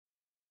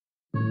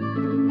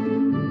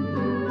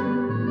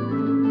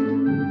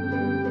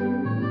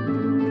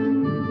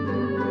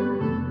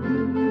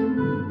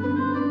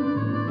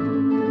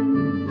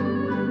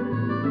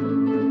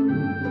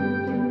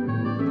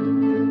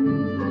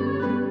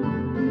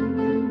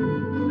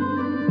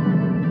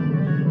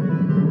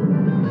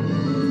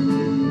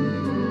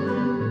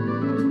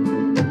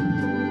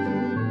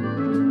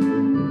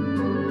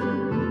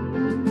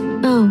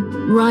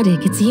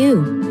Roddick, it's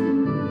you.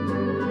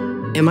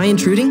 Am I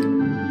intruding?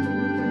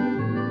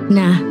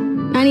 Nah,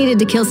 I needed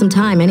to kill some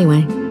time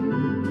anyway.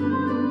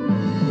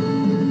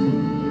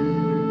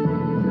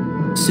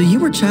 So you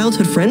were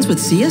childhood friends with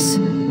Cius?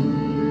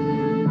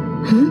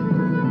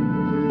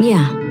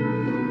 Yeah.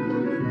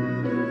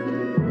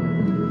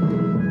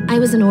 I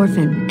was an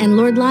orphan, and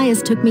Lord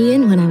Lias took me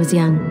in when I was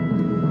young.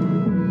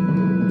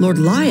 Lord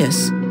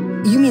Lias?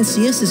 You mean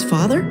Cius's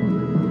father?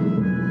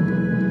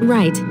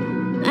 Right.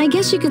 I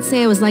guess you could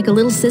say I was like a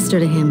little sister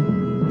to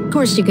him. Of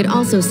course, you could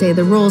also say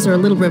the roles are a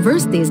little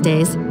reversed these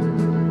days.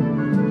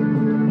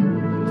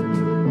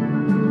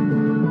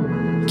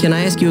 Can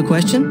I ask you a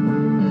question?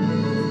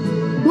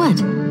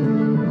 What?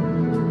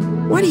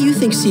 Why do you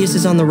think Cius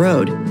is on the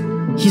road?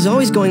 He's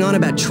always going on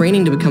about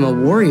training to become a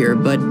warrior,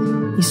 but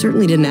he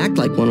certainly didn't act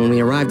like one when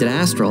we arrived at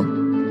Astral.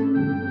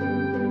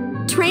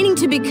 Training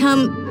to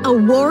become a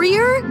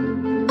warrior?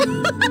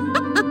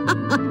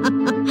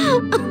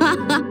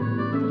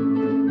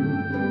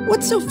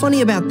 What's so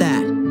funny about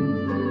that?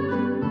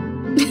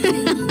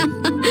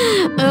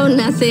 Oh,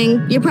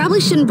 nothing. You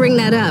probably shouldn't bring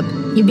that up.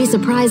 You'd be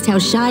surprised how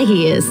shy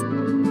he is.